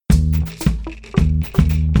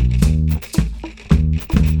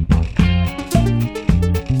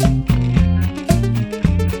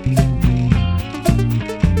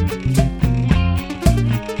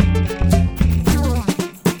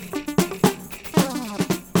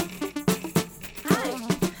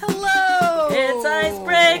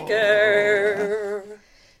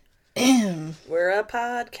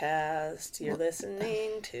podcast you're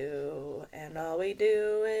listening to, and all we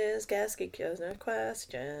do is ask each other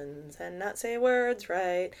questions and not say words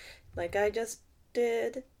right, like I just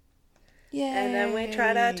did. Yay. And then we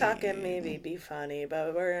try to talk and maybe be funny,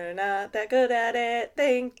 but we're not that good at it.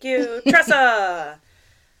 Thank you, Tressa!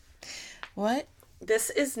 What? This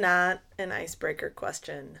is not an icebreaker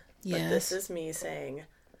question, but Yes. this is me saying,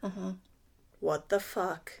 what the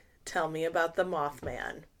fuck? Tell me about the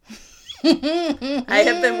Mothman. I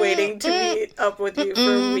have been waiting to meet up with you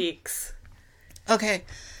for weeks. Okay,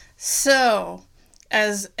 so,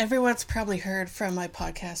 as everyone's probably heard from my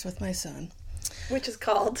podcast with my son. Which is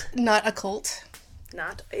called Not a Cult.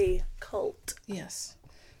 Not a Cult. Yes.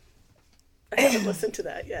 I haven't listened to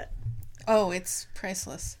that yet. Oh, it's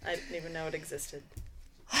priceless. I didn't even know it existed.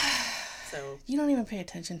 So, You don't even pay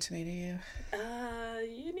attention to me, do you?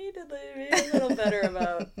 you need to be a little better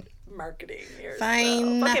about marketing yourself.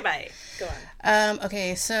 Fine. Okay, bye. Go on.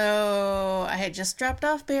 Okay, so I had just dropped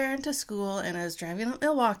off Baron to school, and I was driving up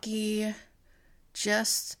Milwaukee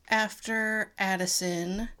just after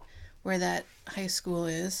Addison, where that high school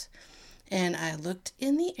is, and I looked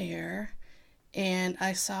in the air, and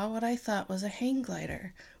I saw what I thought was a hang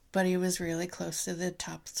glider, but he was really close to the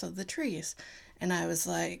tops of the trees, and I was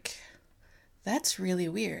like, that's really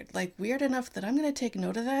weird. Like, weird enough that I'm going to take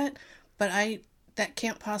note of that, but that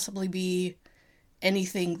can't possibly be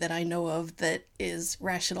anything that I know of that is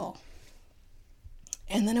rational.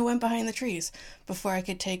 And then it went behind the trees before I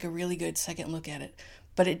could take a really good second look at it.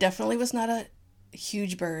 But it definitely was not a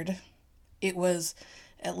huge bird. It was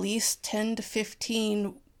at least 10 to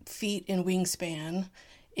 15 feet in wingspan.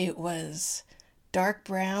 It was dark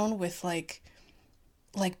brown with like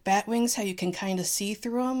bat wings, how you can kind of see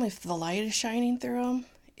through them if the light is shining through them.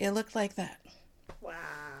 It looked like that. Wow.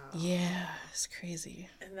 Yeah, it's crazy.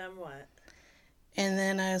 And then what? And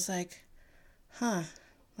then I was like, well,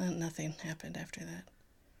 nothing happened after that.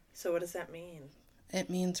 So what does that mean? It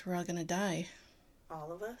means we're all gonna die.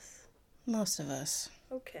 All of us? Most of us.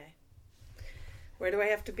 Okay. Where do I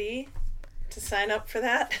have to be to sign up for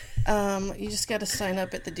that? You just gotta sign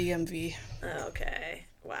up at the DMV. Okay.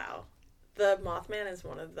 Wow. The Mothman is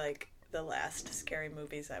one of, the last scary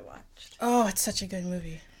movies I watched. Oh, it's such a good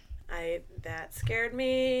movie. That scared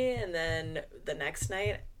me, and then the next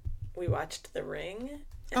night we watched The Ring.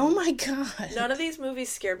 Oh my god. None of these movies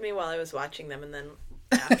scared me while I was watching them, and then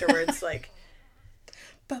afterwards,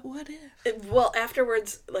 But what if?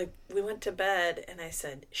 afterwards, we went to bed, and I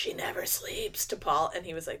said, "She never sleeps," to Paul, and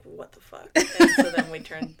he was like, "What the fuck?" And so then we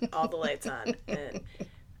turned all the lights on, and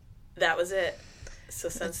that was it. So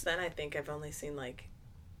since then, I think I've only seen,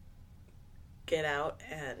 Get Out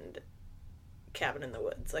and Cabin in the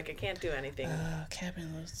Woods. I can't do anything. Oh, Cabin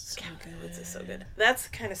in the Woods is so Cabin in the Woods is so good. good. That's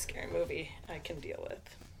the kind of scary movie I can deal with.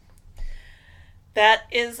 That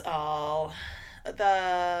is all.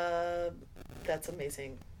 That's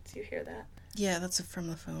amazing. Do you hear that? Yeah, that's from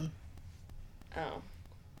the phone. Oh.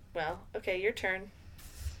 Well, okay, your turn.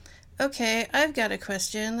 Okay, I've got a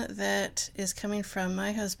question that is coming from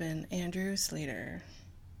my husband, Andrew Slater.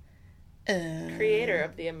 Creator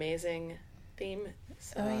of the amazing theme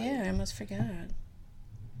song. Oh yeah, I almost forgot.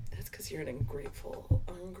 That's because you're an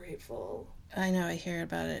ungrateful. I know, I hear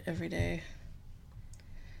about it every day.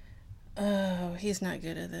 Oh, he's not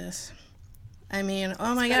good at this. I mean,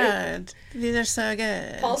 oh my god, these are so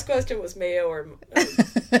good. Paul's question was Mayo or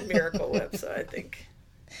Miracle Whip, so I think.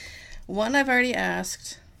 One I've already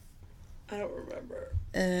asked. I don't remember.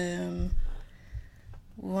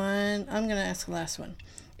 I'm gonna ask the last one.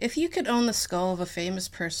 If you could own the skull of a famous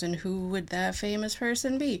person, who would that famous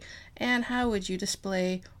person be? And how would you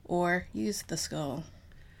display or use the skull?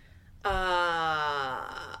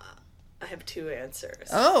 I have two answers.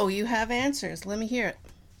 Oh, you have answers. Let me hear it.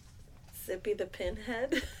 Zippy the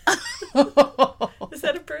Pinhead? Is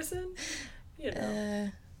that a person? You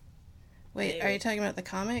know. Wait, Maybe. Are you talking about the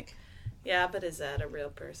comic? Yeah, but is that a real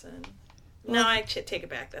person? No, I take it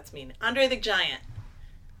back. That's mean. Andre the Giant.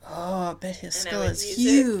 Oh, I bet his And skull I would is use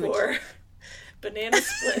huge. it for banana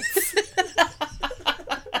splits.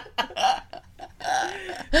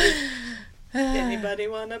 Anybody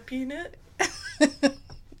want a peanut?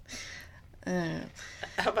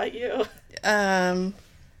 How about you? I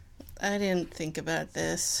didn't think about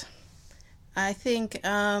this. I think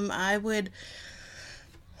I would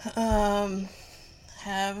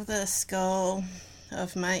have the skull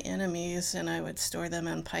of my enemies, and I would store them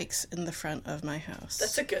on pikes in the front of my house.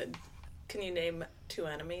 That's a good. Can you name two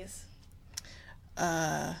enemies?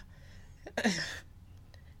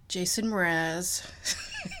 Jason Mraz.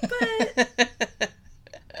 But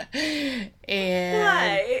And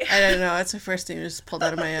why? I don't know. That's the first thing that just pulled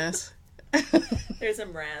out of my ass. There's a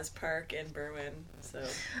Mraz Park in Berwyn, so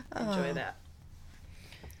enjoy that.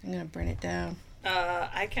 I'm gonna burn it down.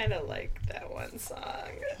 I kind of like that one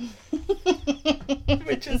song,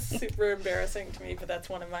 which is super embarrassing to me, but that's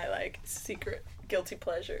one of my, like, secret guilty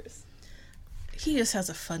pleasures. He just has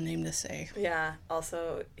a fun name to say. Yeah,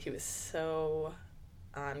 also, he was so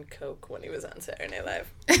on coke when he was on Saturday Night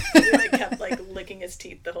Live. He, like, kept, like, licking his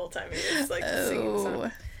teeth the whole time he was, like, singing the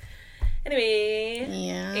song. Anyway,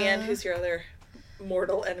 Yeah. and who's your other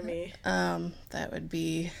mortal enemy? That would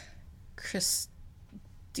be Christy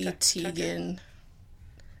Teigen,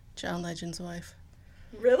 John Legend's wife.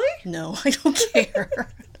 Really? No, I don't care.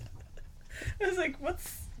 I was like,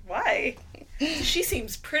 why? She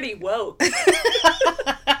seems pretty woke.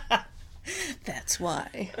 That's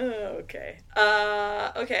why. Oh, okay.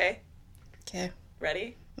 Okay. Okay.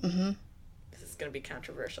 Ready? Mm-hmm. This is gonna be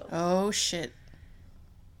controversial. Oh, shit.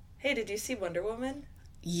 Hey, did you see Wonder Woman?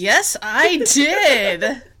 Yes, I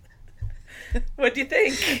did! What'd you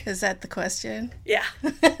think? Is that the question? Yeah.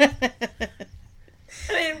 I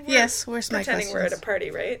mean, yes, where's my questions? Pretending we're at a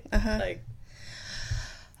party, right? Uh-huh. Like,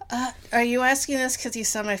 are you asking this because you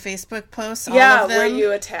saw my Facebook posts? yeah, all of them? where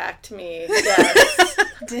you attacked me. Yes.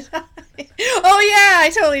 Did I? Oh, yeah,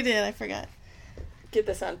 I totally did. I forgot. Get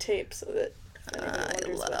this on tape so that anyone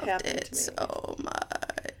wonders what loved happened it to me. so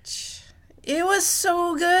much. It was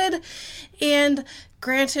so good. And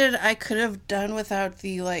granted, I could have done without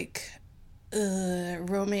the, like,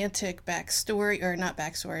 romantic backstory, or not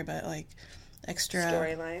backstory, but, like, extra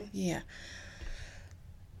storyline. Yeah.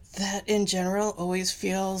 That in general always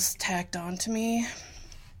feels tacked on to me.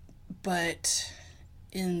 But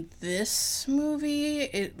in this movie,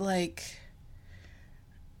 it, like,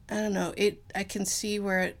 I don't know, I can see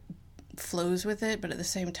where it flows with it, but at the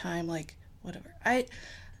same time, like, whatever. I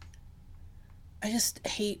just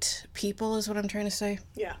hate people is what I'm trying to say.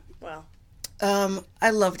 Yeah, well. I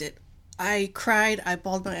loved it. I cried, I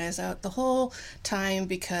bawled my eyes out the whole time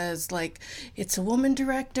because, like, it's a woman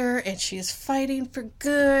director and she is fighting for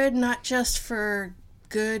good, not just for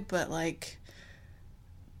good, but, like,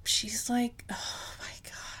 she's like, oh my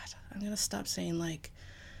God, I'm gonna stop saying, like,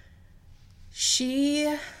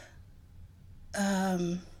 she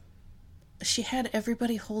had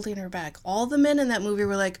everybody holding her back. All the men in that movie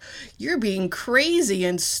were like, you're being crazy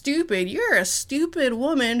and stupid. You're a stupid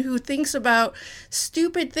woman who thinks about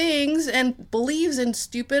stupid things and believes in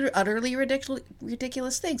stupid, utterly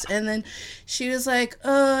ridiculous things. And then she was like,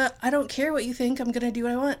 I don't care what you think. I'm going to do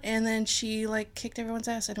what I want. And then she, like, kicked everyone's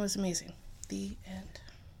ass, and it was amazing. The end.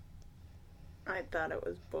 I thought it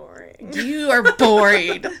was boring. You are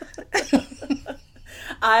boring.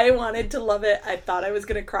 I wanted to love it. I thought I was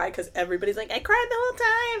going to cry because everybody's like, I cried the whole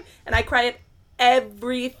time. And I cry at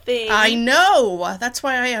everything. I know. That's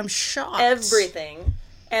why I am shocked. Everything.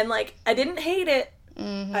 And, like, I didn't hate it.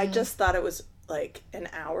 Mm-hmm. I just thought it was, like, an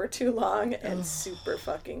hour too long and super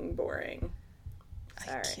fucking boring.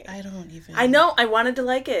 Sorry. I don't even... I know. I wanted to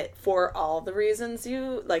like it for all the reasons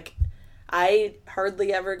you... Like, I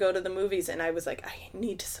hardly ever go to the movies, and I was like, I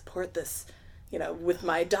need to support this, you know, with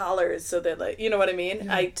my dollars, so that, like, you know what I mean?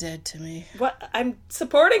 You're dead to me. What? I'm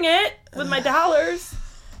supporting it with my dollars,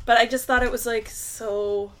 but I just thought it was, like,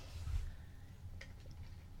 so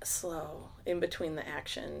slow in between the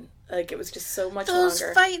action. Like, it was just so much longer. Those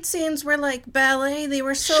fight scenes were like ballet. They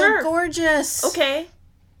were so gorgeous. Okay.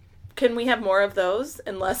 Can we have more of those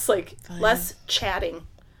and less, like, less chatting?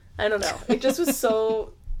 I don't know. It just was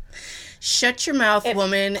so... Shut your mouth,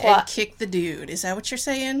 woman, and kick the dude. Is that what you're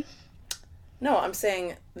saying? No, I'm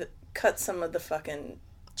saying cut some of the fucking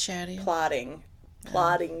plotting,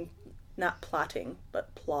 not plotting,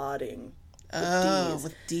 but plotting.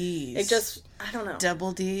 With D's. It just, I don't know.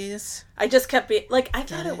 Double D's. I just kept being, like, I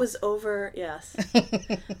thought it was over, yes.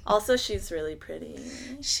 Also, she's really pretty.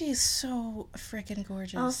 She's so freaking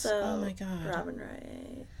gorgeous. Also, oh my God. Robin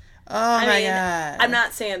Wright. Oh my God. I'm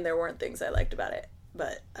not saying there weren't things I liked about it,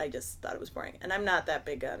 but I just thought it was boring. And I'm not that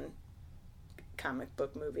big on comic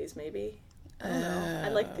book movies, maybe. I don't know. I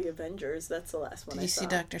like The Avengers. That's the last one I saw. Did you see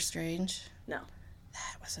Doctor Strange? No.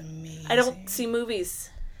 That was amazing. I don't see movies.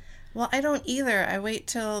 Well, I don't either. I wait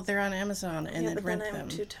till they're on Amazon and then rent them. But then I'm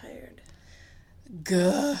too tired.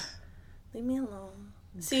 Gah. Leave me alone.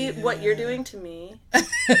 See, what you're doing to me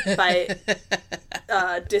by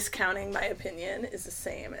discounting my opinion is the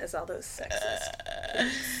same as all those sexist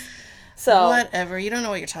things. So whatever. You don't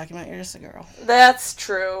know what you're talking about. You're just a girl. That's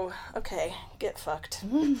true. Okay, get fucked.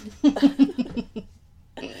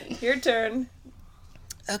 Your turn.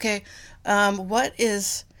 Okay. What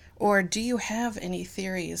is, or do you have any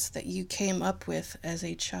theories that you came up with as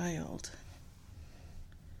a child?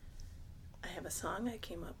 I have a song I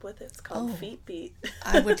came up with. It's called Feet Beat.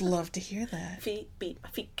 I would love to hear that. Feet beat. My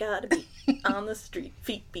feet gotta beat on the street.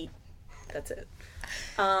 Feet beat. That's it.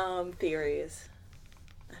 Theories.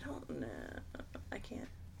 I don't know. I can't.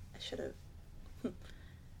 I should have.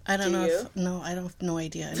 I don't know. I don't have no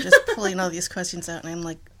idea. I'm just pulling all these questions out, and I'm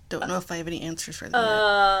like, don't know if I have any answers for them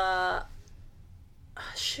yet.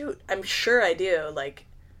 Shoot. I'm sure I do. Like,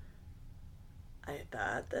 I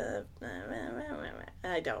thought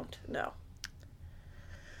I don't. No.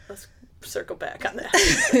 Let's circle back on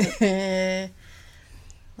that.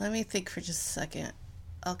 Let me think for just a second.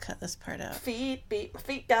 I'll cut this part out. Feet beat. My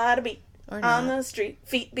feet gotta beat. Or on not. the street.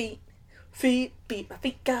 Feet beat. Feet beat. My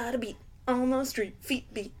feet gotta beat. On the street.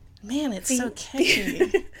 Feet beat. Man, it's Feet so catchy.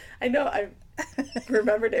 beat. I know. I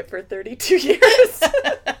remembered it for 32 years.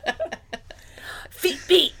 Feet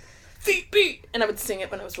beat. Feet beat. And I would sing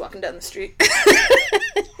it when I was walking down the street.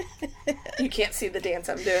 You can't see the dance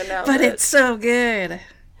I'm doing now. But it's so good.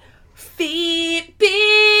 Feet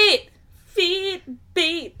beat. Feet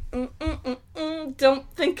beat. Don't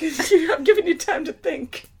think I'm giving you time to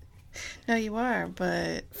think. No, you are,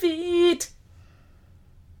 but... Feet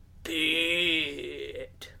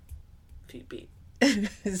beat. Feet beat.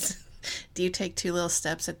 Do you take 2 little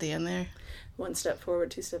steps at the end there? 1 step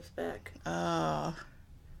forward, 2 steps back. Oh,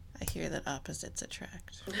 I hear that opposites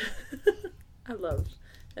attract. I love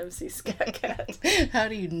MC Scat Cat. How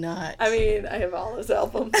do you not? I mean, I have all his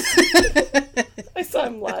albums. I saw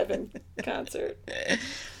him live in concert.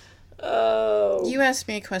 Oh. You asked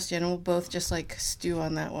me a question, and we'll both just, like, stew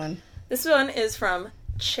on that one. This one is from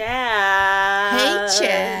Chad. Hey,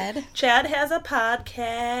 Chad. Chad has a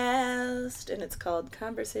podcast, and it's called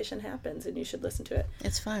Conversation Happens, and you should listen to it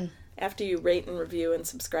It's fun. after you rate and review and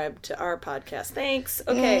subscribe to our podcast. Thanks.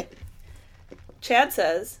 Okay. Chad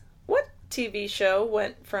says, what TV show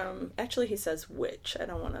went from... Actually, he says which. I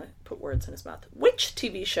don't want to put words in his mouth. Which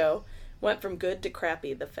TV show went from good to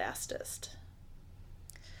crappy the fastest?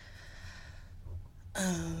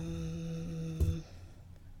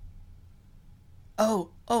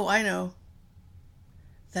 Oh, I know.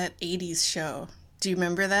 That 80s show. Do you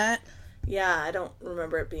remember that? Yeah, I don't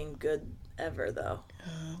remember it being good ever, though.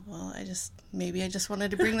 Well, maybe I just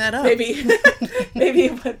wanted to bring that up. Maybe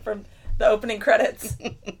it went from the opening credits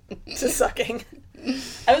to sucking.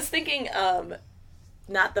 I was thinking,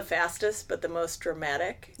 not the fastest, but the most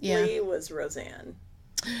dramatically was Roseanne.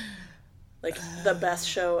 Like, the best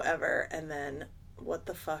show ever, and then what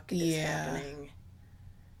the fuck is happening?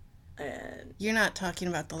 And You're not talking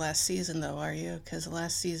about the last season, though, are you? Because the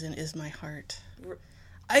last season is my heart.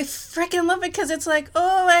 I freaking love it because it's like,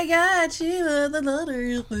 oh my god, she was the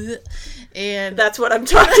daughter. And that's what I'm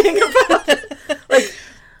talking about. Like,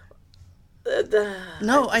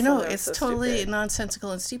 no, I know, that was it's so totally stupid.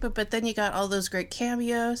 nonsensical and stupid, but then you got all those great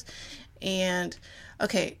cameos, and,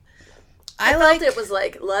 okay, I felt it was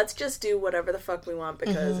like, let's just do whatever the fuck we want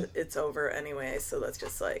because it's over anyway, so let's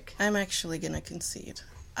just like... I'm actually gonna concede.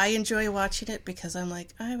 I enjoy watching it because I'm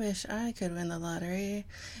like, I wish I could win the lottery,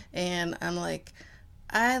 and I'm like...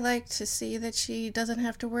 I like to see that she doesn't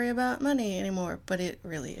have to worry about money anymore, but it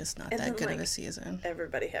really is not that good of a season.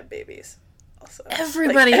 Everybody had babies. Also,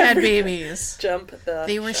 everybody had babies. Jump the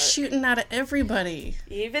They were shark. shooting out of everybody.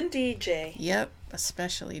 Even DJ. Yep,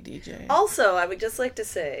 especially DJ. Also, I would just like to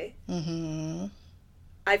say,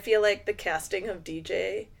 I feel like the casting of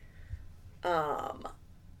DJ,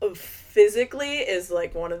 physically is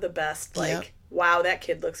like one of the best. Like, wow, that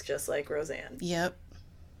kid looks just like Roseanne. Yep.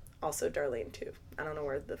 Also, Darlene too. I don't know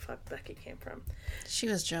where the fuck Becky came from. She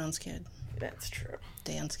was John's kid. That's true.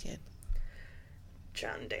 Dan's kid.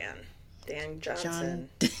 Dan Johnson.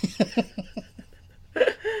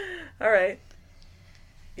 All right.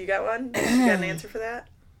 You got one? You got an answer for that?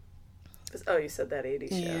 Oh, you said that 80s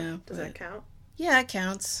show. Yeah, Does that count? Yeah, it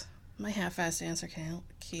counts. My half-assed answer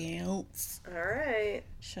counts. All right.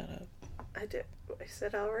 Shut up. I did. I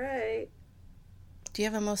said all right. Do you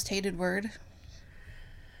have a most hated word?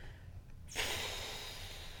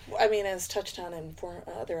 I mean, as touched on in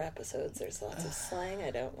other episodes, there's lots of slang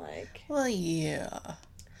I don't like. Well, yeah.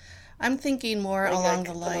 I'm thinking more along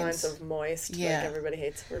the lines of moist. Yeah. Like everybody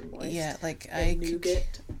hates the word moist. Yeah, like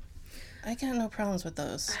nougat. I got no problems with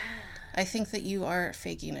those. I think that you are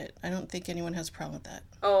faking it. I don't think anyone has a problem with that.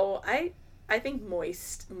 Oh, I think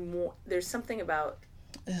moist. There's something about.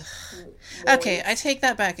 Okay, I take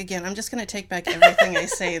that back again. I'm just going to take back everything I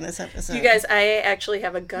say in this episode. You guys, I actually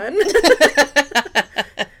have a gun.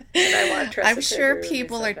 And I want I'm sure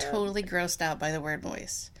people are totally grossed out by the word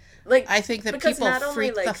moist. Like, I think that people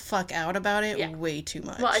freak the fuck out about it way too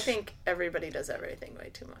much. Well, I think everybody does everything way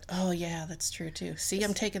too much. Oh, yeah, that's true, too. See,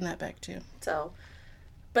 I'm taking that back, too. So,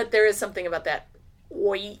 But there is something about that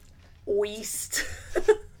oist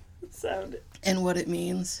sound. And what it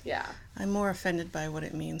means. Yeah. I'm more offended by what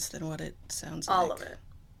it means than what it sounds All like. of it.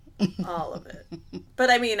 All of it. But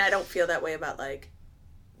I mean, I don't feel that way about like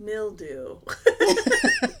mildew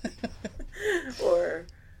or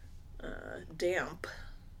damp.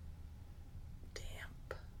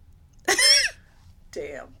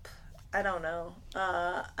 Damp. I don't know.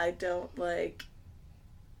 I don't like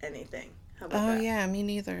anything. How about that? Yeah, me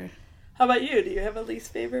neither. How about you? Do you have a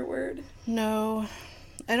least favorite word? No,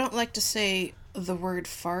 I don't like to say the word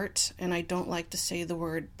fart, and I don't like to say the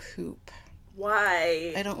word poop.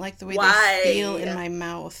 Why? I don't like the way Why? they feel in my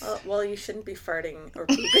mouth. Well, you shouldn't be farting or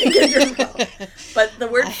pooping in your mouth. But the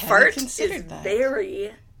word fart is that.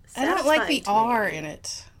 very I don't like the satisfying to me. R in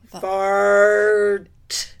it. Fart.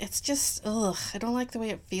 It's just, ugh. I don't like the way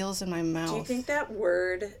it feels in my mouth. Do you think that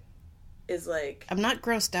word is like... I'm not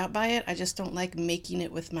grossed out by it. I just don't like making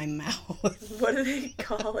it with my mouth. What do they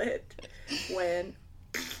call it when...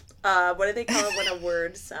 what do they call it when a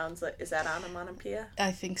word sounds like... Is that onomatopoeia?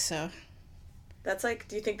 I think so. That's like...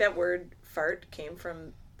 Do you think that word fart came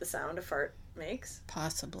from the sound a fart makes?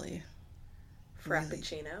 Possibly.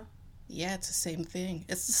 Frappuccino? Really? Yeah, it's the same thing.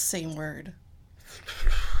 It's the same word.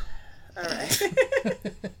 All right.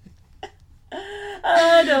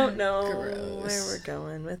 I don't know Gross. where we're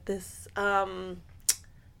going with this.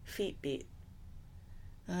 Feet beat.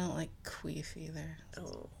 I don't like queef either.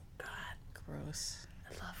 Oh, God. Gross. I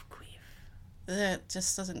love queef. That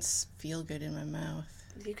just doesn't feel good in my mouth.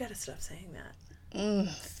 You gotta stop saying that.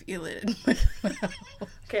 Feel it in my mouth.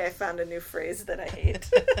 Okay, I found a new phrase that I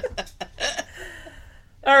hate.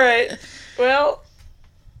 All right. Well,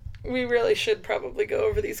 we really should probably go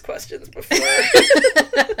over these questions before.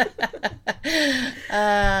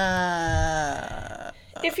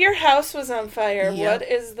 If your house was on fire, what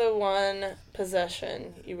is the one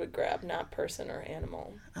possession you would grab, not person or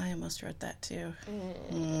animal? I almost wrote that too.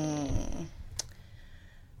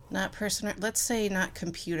 Not person or... Let's say not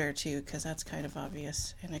computer too, because that's kind of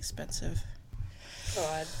obvious and expensive.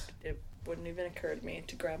 Oh, it wouldn't even occur to me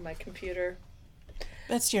to grab my computer.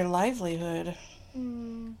 That's your livelihood.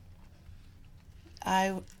 And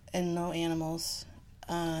no animals.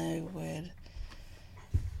 I would...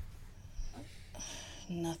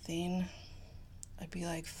 Nothing. I'd be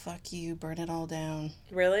like, fuck you, burn it all down.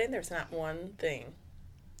 Really? There's not one thing?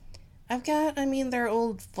 They're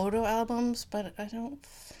old photo albums, but I don't...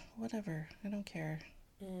 Whatever. I don't care.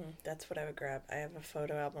 That's what I would grab. I have a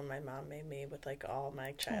photo album my mom made me with like all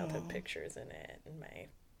my childhood pictures in it and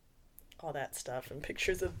all that stuff and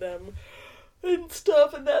pictures of them and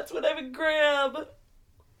stuff, and that's what I would grab.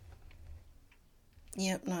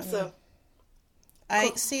 Yep, not me. So,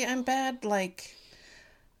 I'm bad, like,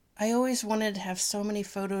 I always wanted to have so many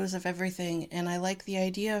photos of everything, and I like the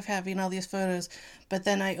idea of having all these photos, but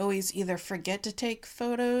then I always either forget to take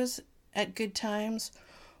photos at good times,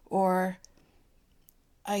 or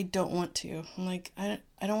I don't want to. I'm like, I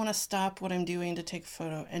don't want to stop what I'm doing to take a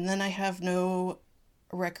photo, and then I have no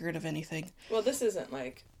record of anything. Well, this isn't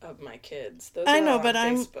like of my kids. Those I are know, all but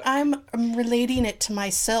on Facebook. I'm relating it to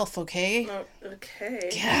myself, okay? Oh, okay.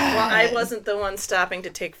 God. Well, I wasn't the one stopping to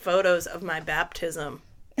take photos of my baptism.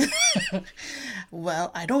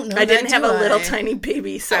 Well, I don't know. I didn't have a little tiny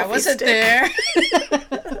baby selfie I wasn't stick.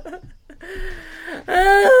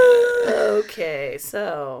 there. Okay,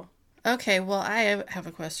 so... Okay, well, I have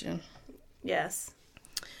a question. Yes.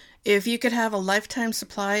 If you could have a lifetime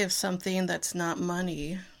supply of something that's not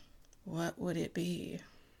money, what would it be?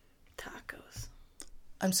 Tacos.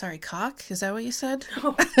 I'm sorry, cock? Is that what you said?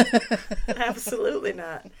 No, absolutely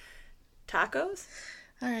not. Tacos?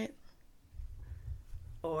 All right.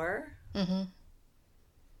 Or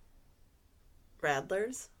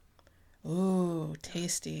Radlers, Ooh,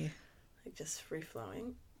 tasty. like just free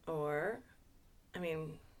flowing. Or, I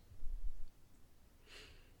mean,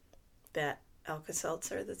 that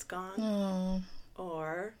Alka-Seltzer that's gone. Oh,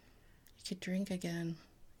 Or, you could drink again.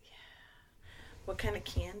 what kind of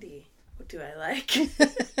candy do I like?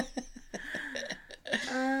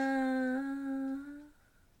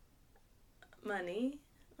 Money.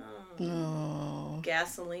 No.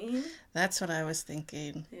 Gasoline. That's what I was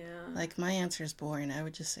thinking. Yeah. Like, my answer is boring. I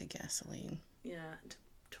would just say gasoline. Yeah. To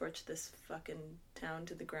torch this fucking town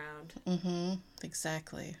to the ground.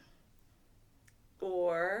 Exactly.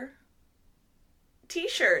 Or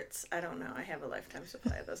T-shirts. I don't know. I have a lifetime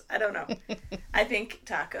supply of those. I don't know. I think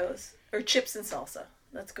tacos. Or chips and salsa.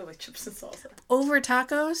 Let's go with chips and salsa. Over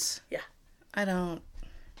tacos? Yeah. I don't.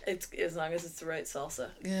 It's as long as it's the right salsa.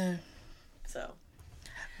 Yeah. So.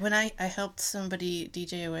 When I helped somebody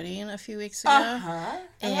DJ a wedding a few weeks ago. I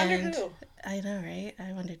wonder who. I know, right?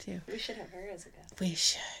 I wonder too. We should have her as a guest. We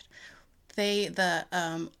should.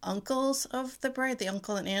 The uncles of the bride, the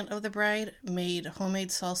uncle and aunt of the bride, made homemade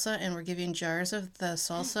salsa and were giving jars of the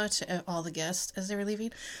salsa to all the guests as they were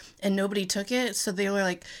leaving, and nobody took it, so they were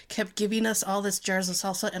like kept giving us all this jars of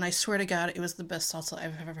salsa, and I swear to God, it was the best salsa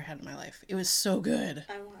I've ever had in my life. It was so good.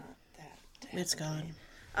 I want that. It's gone.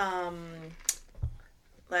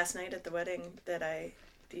 Last night at the wedding that I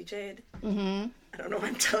DJ'd, Mm-hmm. I don't know why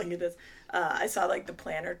I'm telling you this. I saw like the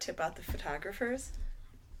planner tip out the photographers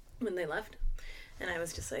when they left, and I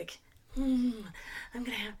was just like, I'm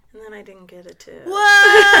gonna have, and then I didn't get a tip.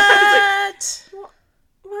 What? Well,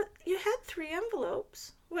 what? You had 3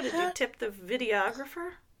 envelopes. What did you tip the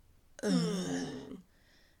videographer?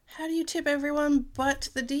 How do you tip everyone but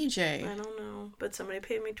the DJ? I don't know, but somebody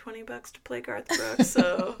paid me $20 to play Garth Brooks,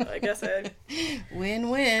 so I guess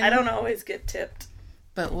Win-win. I don't always get tipped,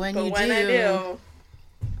 But when but you when do, I do,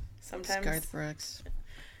 it's sometimes. Garth Brooks.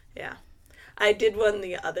 Yeah. I did one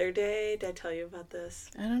the other day. Did I tell you about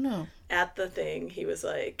this? I don't know. At the thing, he was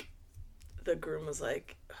like, the groom was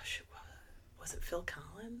like, oh, shit, was it Phil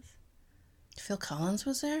Collins? Phil Collins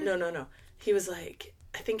was there? No. He was like,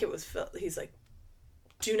 I think it was Phil. He's like,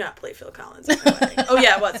 do not play Phil Collins at my wedding. Oh,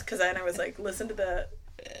 yeah, it was. Because I was like, listen to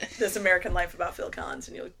This American Life about Phil Collins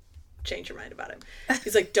and you'll change your mind about him.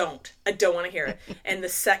 He's like, don't. I don't want to hear it. And the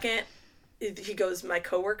second he goes, my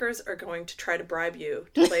coworkers are going to try to bribe you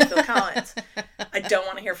to play Phil Collins. I don't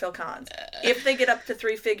want to hear Phil Collins. If they get up to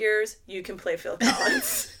 3 figures, you can play Phil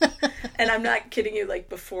Collins. And I'm not kidding you. Like,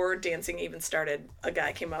 before dancing even started, a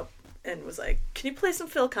guy came up and was like, can you play some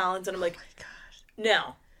Phil Collins? And I'm like,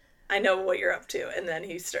 no, I know what you're up to. And then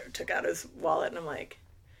he took out his wallet, and I'm like,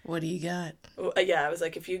 what do you got? yeah, I was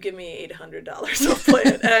like, if you give me $800, I'll play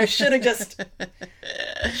it. And I should have just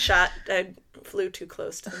I flew too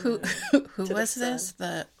close to Who to was the this?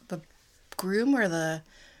 The groom or the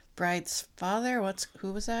bride's father?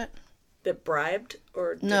 Who was that? That bribed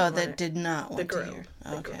or No, didn't that want did not the want to groom. hear.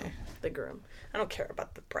 The Okay. groom. The groom. I don't care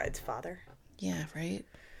about the bride's father. Yeah, right?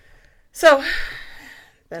 So,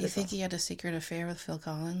 Do you think he had a secret affair with Phil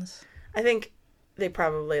Collins? I think they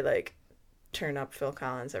probably like turn up Phil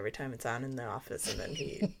Collins every time it's on in the office, and then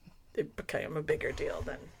it became a bigger deal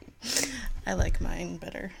than. I like mine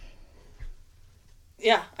better.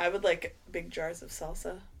 Yeah, I would like big jars of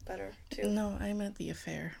salsa better too. No, I meant the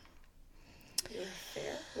affair. You're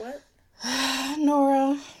fair? What?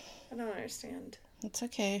 Nora, I don't understand. it's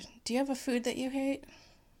okay. Do you have a food that you hate?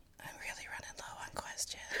 I'm really running low on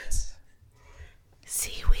questions.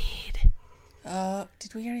 Seaweed.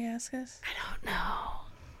 Did we already ask this? I don't know.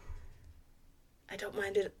 I don't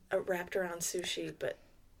mind it wrapped around sushi, but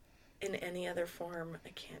in any other form, I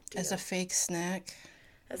can't do it. As a fake snack?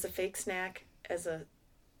 As a fake snack, I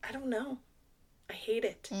don't know. I hate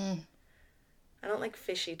it. I don't like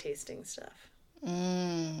fishy tasting stuff.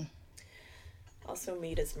 Also,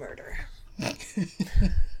 meat is murder.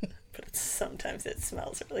 But sometimes it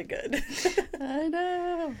smells really good. I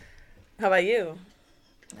know. How about you?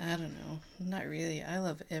 I don't know. Not really. I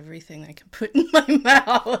love everything I can put in my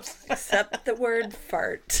mouth. Except the word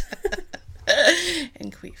fart.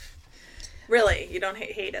 And queef. Really? You don't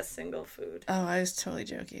hate a single food? Oh, I was totally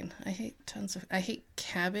joking. I hate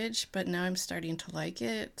cabbage, but now I'm starting to like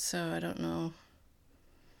it, so I don't know.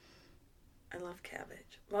 I love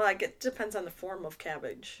cabbage. Well, it depends on the form of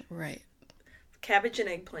cabbage. Right. Cabbage and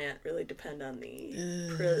eggplant really depend on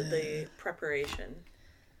the preparation.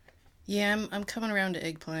 Yeah, I'm coming around to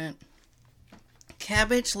eggplant.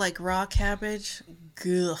 Cabbage, like raw cabbage,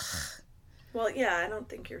 ugh. Well, yeah, I don't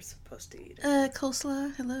think you're supposed to eat it.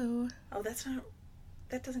 Coleslaw, hello. Oh,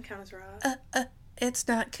 that doesn't count as raw. It's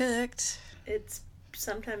not cooked.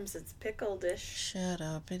 Sometimes it's pickled-ish. Shut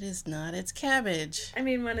up, it is not. It's cabbage. I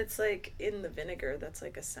mean, when it's like in the vinegar, that's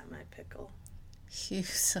like a semi-pickle. You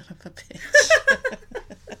son of a bitch.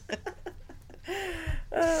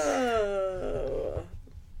 Oh.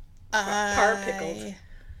 Par pickled.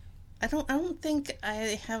 I don't think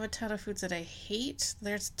I have a ton of foods that I hate.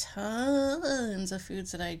 There's tons of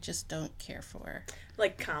foods that I just don't care for.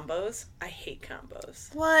 Like combos. I hate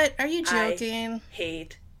combos. What? Are you joking? I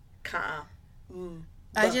hate combos.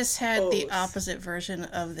 I just had the opposite version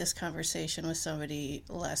of this conversation with somebody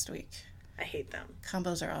last week. I hate them.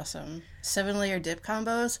 Combos are awesome. 7-layer dip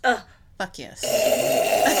combos? Fuck yes.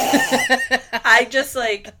 I just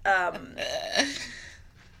like,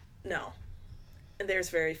 no. There's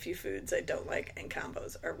very few foods I don't like, and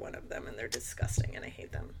combos are one of them, and they're disgusting, and I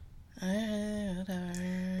hate them.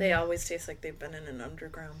 They always taste like they've been in an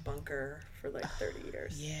underground bunker for like 30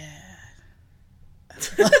 years. Yeah.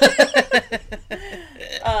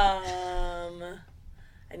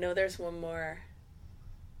 I know know there's one more.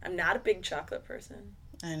 I'm not a big chocolate person.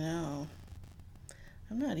 I know.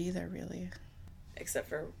 I'm not either, really. Except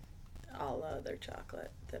for all other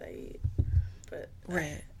chocolate that I eat. But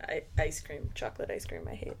right. Chocolate ice cream,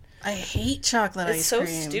 I hate. I hate chocolate ice cream.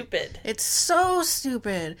 It's so stupid. It's so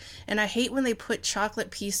stupid. And I hate when they put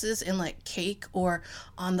chocolate pieces in, like, cake or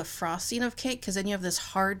on the frosting of cake, because then you have this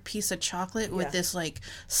hard piece of chocolate with this, like,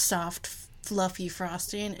 soft, fluffy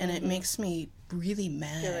frosting, and it makes me really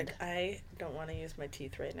mad. You're like, I don't want to use my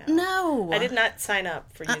teeth right now. No! I did not sign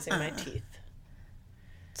up for using my teeth.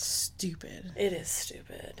 Stupid. It is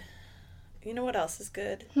stupid. You know what else is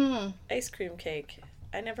good? Ice cream cake.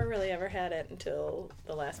 I never really ever had it until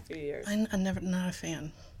the last few years. I'm not a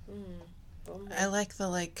fan. I like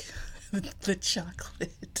the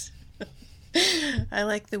chocolate. I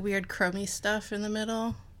like the weird crummy stuff in the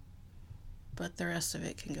middle, but the rest of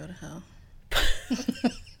it can go to hell.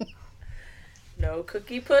 No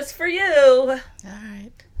cookie puss for you. All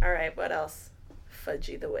right, what else?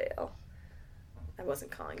 Fudgy the Whale. I wasn't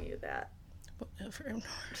calling you that. Whatever.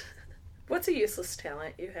 What's a useless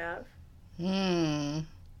talent you have?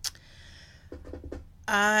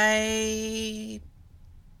 I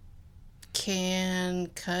can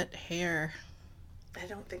cut hair. I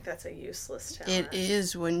don't think that's a useless talent. It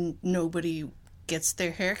is when nobody gets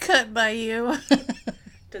their hair cut by you.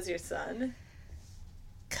 Does your son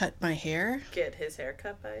cut my hair? Get his hair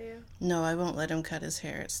cut by you? No, I won't let him cut his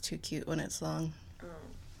hair. It's too cute when it's long. Oh.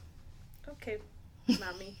 Okay,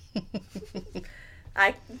 Mommy.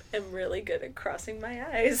 I am really good at crossing my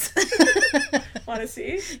eyes. Want to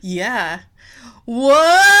see? Yeah. Whoa!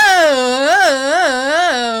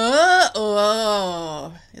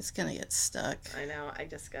 Oh, it's gonna get stuck. I know. I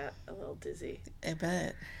just got a little dizzy. I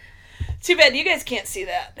bet. Too bad you guys can't see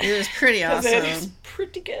that. It was pretty awesome. It was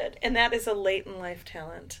pretty good. And that is a late in life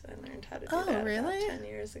talent. I learned how to do that really? about 10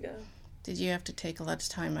 years ago. Did you have to take a lot of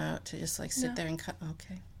time out to just like sit there and cut?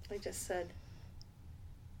 Okay. I just said.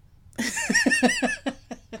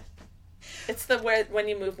 It's when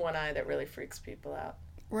you move one eye that really freaks people out.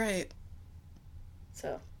 Right.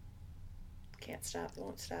 So, can't stop,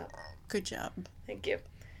 won't stop. Good job. Thank you.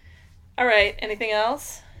 All right, anything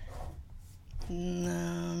else?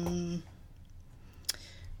 Nope.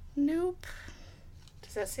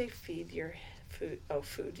 Does that say feed your food? Oh,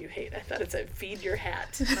 food you hate. I thought it said feed your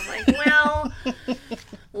hat. And I'm like, well,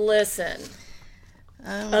 listen.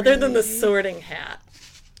 Other than the sorting hat.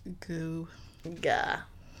 Goo. Gah.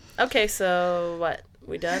 Okay, so what?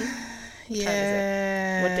 We done?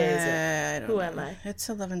 Yeah. What day is it? I don't know. Am I? It's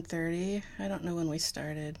 11:30. I don't know when we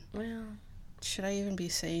started. Well, should I even be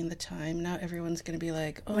saying the time? Now everyone's going to be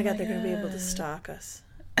like, oh my God, they're going to be able to stalk us.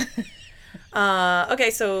 Okay,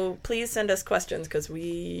 so please send us questions because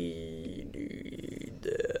we need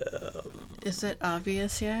them. Is it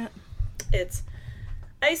obvious yet? It's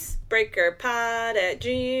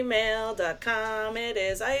icebreakerpod@gmail.com. It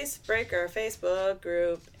is Icebreaker Facebook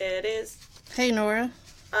group. It is Hey Nora.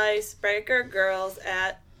 Icebreaker Girls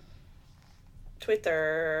at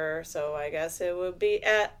Twitter. So I guess it would be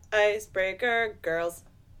at Icebreaker Girls.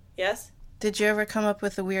 Yes? Did you ever come up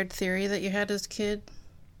with a weird theory that you had as a kid?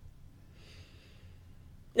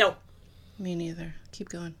 No. Me neither. Keep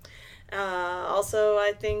going. Also,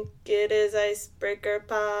 I think it is Icebreaker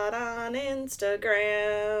Pod on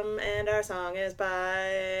Instagram, and our song is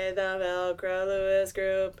by the Velcro Lewis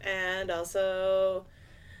group, and also,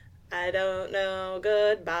 I don't know,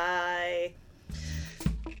 goodbye.